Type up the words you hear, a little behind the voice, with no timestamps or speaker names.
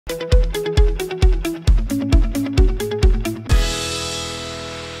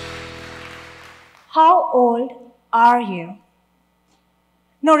old are you?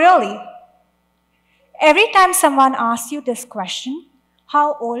 No, really. Every time someone asks you this question,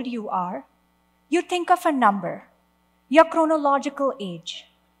 how old you are, you think of a number, your chronological age.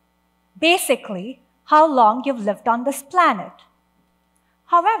 Basically, how long you've lived on this planet.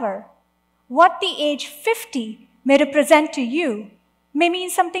 However, what the age 50 may represent to you may mean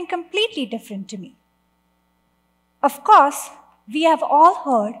something completely different to me. Of course, we have all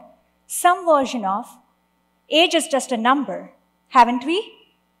heard some version of age is just a number, haven't we?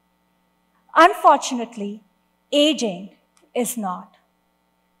 Unfortunately, aging is not.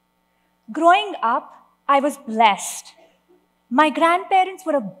 Growing up, I was blessed. My grandparents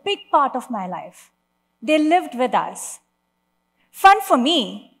were a big part of my life. They lived with us. Fun for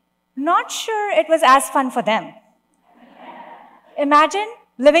me, not sure it was as fun for them. Imagine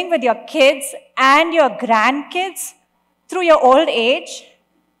living with your kids and your grandkids through your old age,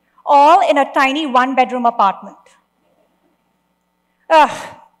 all in a tiny one-bedroom apartment.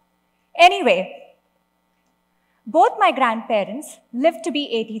 Anyway, both my grandparents lived to be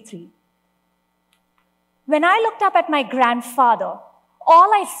 83. When I looked up at my grandfather,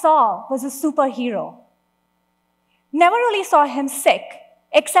 all I saw was a superhero. Never really saw him sick,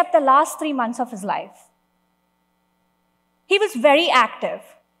 except the last 3 months of his life. He was very active,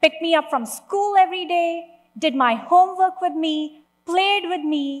 picked me up from school every day, did my homework with me, played with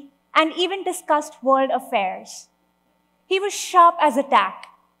me, and even discussed world affairs. He was sharp as a tack.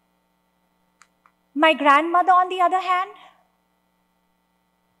 My grandmother, on the other hand,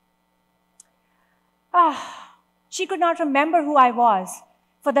 she could not remember who I was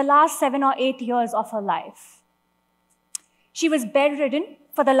for the last 7 or 8 years of her life. She was bedridden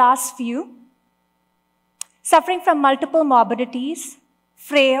for the last few, suffering from multiple morbidities,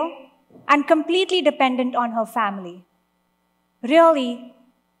 frail, and completely dependent on her family. Really,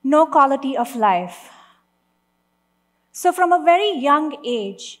 no quality of life. So from a very young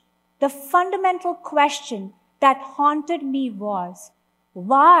age, the fundamental question that haunted me was,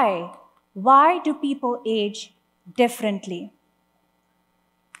 why? Why do people age differently?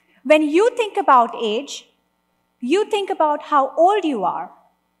 When you think about age, you think about how old you are,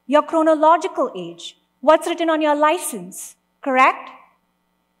 your chronological age, what's written on your license, correct?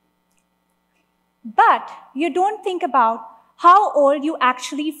 But you don't think about how old you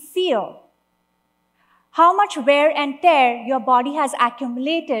actually feel, how much wear and tear your body has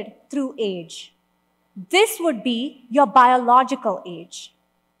accumulated through age. This would be your biological age.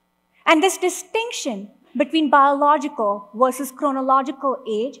 And this distinction between biological versus chronological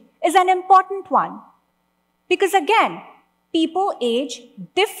age is an important one. Because again, people age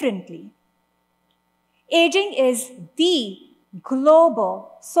differently. Aging is the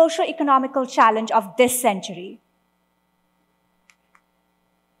global socio-economical challenge of this century.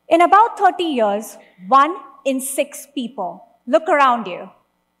 In about 30 years, 1 in 6 people, look around you,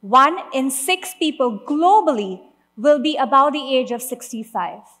 1 in 6 people globally will be about the age of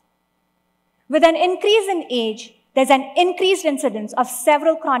 65. With an increase in age, there's an increased incidence of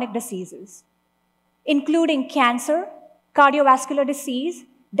several chronic diseases, including cancer, cardiovascular disease,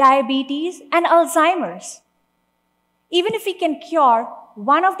 diabetes, and Alzheimer's. Even if we can cure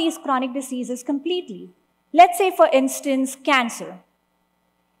one of these chronic diseases completely, let's say, for instance, cancer,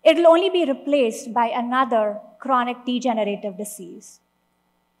 it'll only be replaced by another chronic degenerative disease.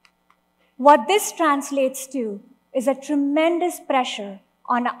 What this translates to is a tremendous pressure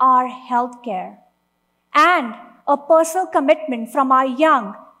on our healthcare and a personal commitment from our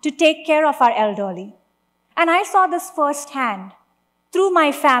young to take care of our elderly. And I saw this firsthand through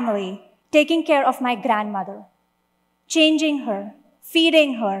my family, taking care of my grandmother, changing her,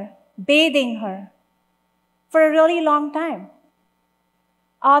 feeding her, bathing her for a really long time.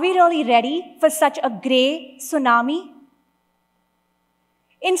 Are we really ready for such a gray tsunami?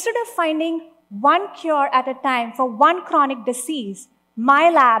 Instead of finding one cure at a time for one chronic disease, my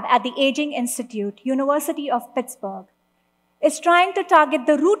lab at the Aging Institute, University of Pittsburgh, is trying to target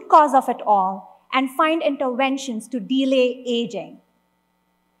the root cause of it all and find interventions to delay aging.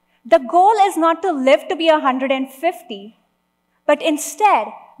 The goal is not to live to be 150, but instead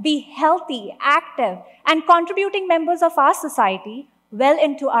be healthy, active, and contributing members of our society well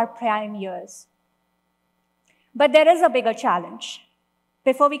into our prime years. But there is a bigger challenge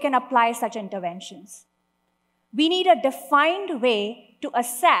before we can apply such interventions. We need a defined way to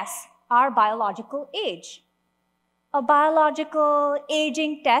assess our biological age. A biological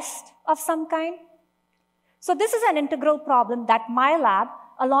aging test of some kind. So this is an integral problem that my lab,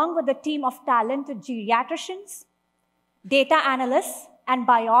 along with a team of talented geriatricians, data analysts, and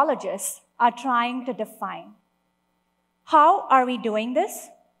biologists, are trying to define. How are we doing this?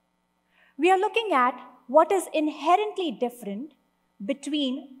 We are looking at what is inherently different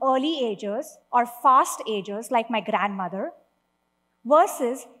between early agers or fast agers like my grandmother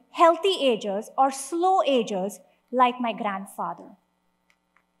versus healthy agers or slow agers like my grandfather.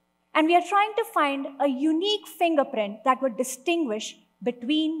 And we are trying to find a unique fingerprint that would distinguish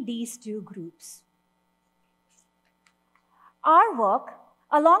between these two groups. Our work,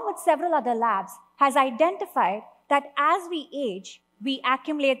 along with several other labs, has identified that as we age, we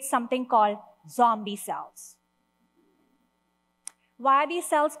accumulate something called zombie cells. Why are these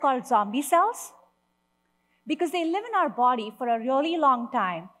cells called zombie cells? Because they live in our body for a really long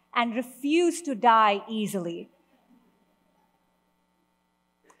time and refuse to die easily.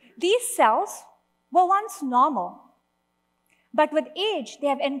 These cells were once normal, but with age, they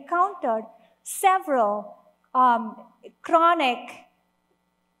have encountered several chronic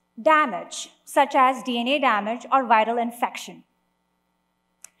damage, such as DNA damage or viral infection.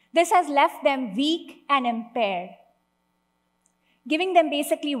 This has left them weak and impaired, giving them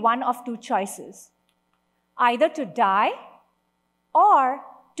basically one of two choices: either to die or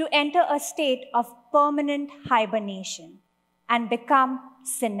to enter a state of permanent hibernation and become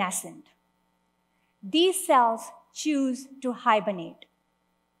senescent. These cells choose to hibernate.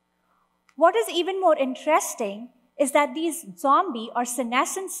 What is even more interesting is that these zombie or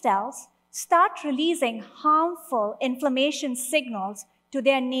senescent cells start releasing harmful inflammation signals to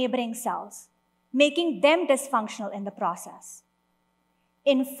their neighboring cells, making them dysfunctional in the process.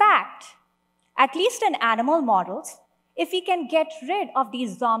 In fact, at least in animal models, if we can get rid of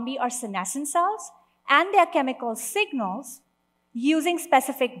these zombie or senescent cells and their chemical signals using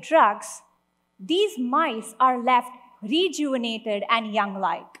specific drugs, these mice are left rejuvenated and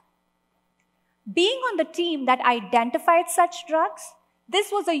young-like. Being on the team that identified such drugs,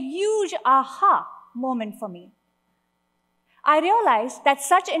 this was a huge aha moment for me. I realized that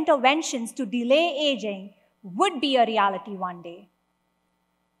such interventions to delay aging would be a reality one day.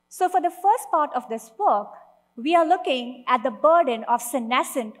 So for the first part of this work, we are looking at the burden of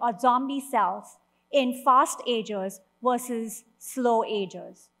senescent or zombie cells in fast agers versus slow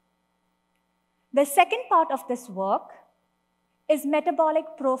agers. The second part of this work is metabolic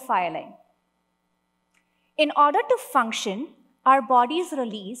profiling. In order to function, our bodies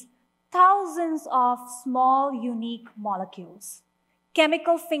release thousands of small, unique molecules,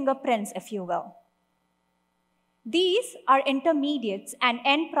 chemical fingerprints, if you will. These are intermediates and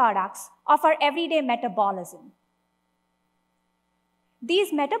end products of our everyday metabolism.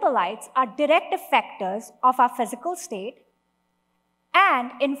 These metabolites are direct effectors of our physical state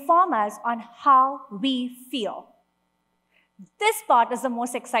and inform us on how we feel. This part is the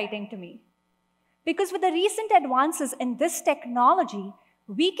most exciting to me, because with the recent advances in this technology,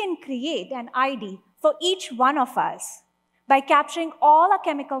 we can create an ID for each one of us by capturing all our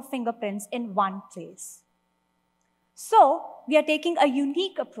chemical fingerprints in one place. So we are taking a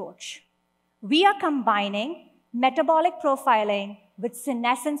unique approach. We are combining metabolic profiling with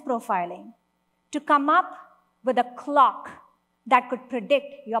senescence profiling to come up with a clock that could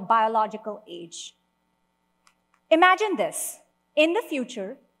predict your biological age. Imagine this. In the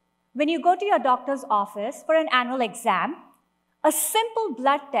future, when you go to your doctor's office for an annual exam, a simple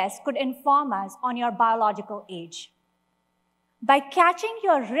blood test could inform us on your biological age. By catching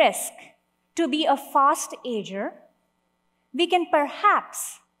your risk to be a fast ager, we can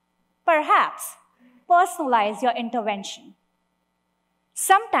perhaps personalize your intervention.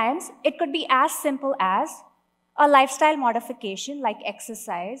 Sometimes it could be as simple as a lifestyle modification like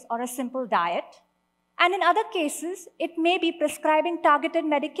exercise or a simple diet. And in other cases, it may be prescribing targeted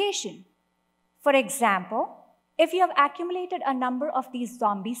medication. For example, if you have accumulated a number of these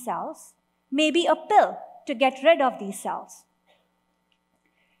zombie cells, maybe a pill to get rid of these cells.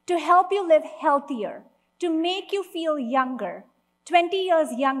 To help you live healthier, to make you feel younger, 20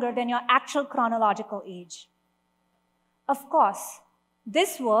 years younger than your actual chronological age. Of course,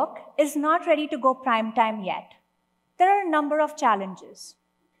 this work is not ready to go prime time yet. There are a number of challenges.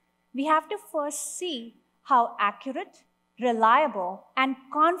 We have to first see how accurate, reliable, and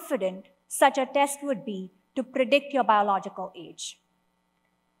confident such a test would be to predict your biological age.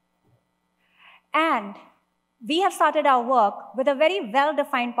 And we have started our work with a very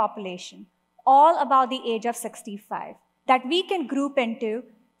well-defined population, all about the age of 65, that we can group into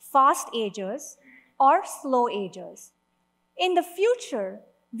fast agers or slow agers. In the future,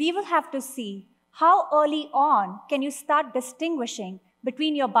 we will have to see how early on can you start distinguishing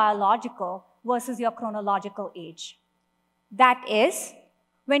between your biological versus your chronological age. That is,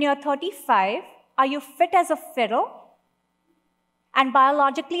 when you're 35, are you fit as a fiddle and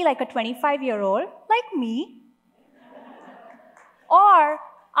biologically like a 25-year-old, like me? Or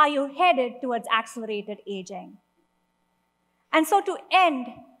are you headed towards accelerated aging? And so to end,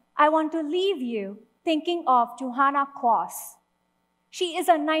 I want to leave you thinking of Johanna Koss. She is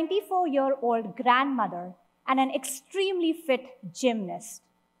a 94-year-old grandmother and an extremely fit gymnast.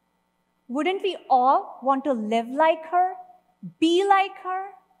 Wouldn't we all want to live like her, be like her?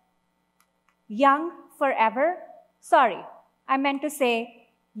 Young forever? Sorry, I meant to say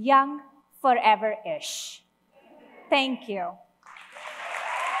young forever-ish. Thank you.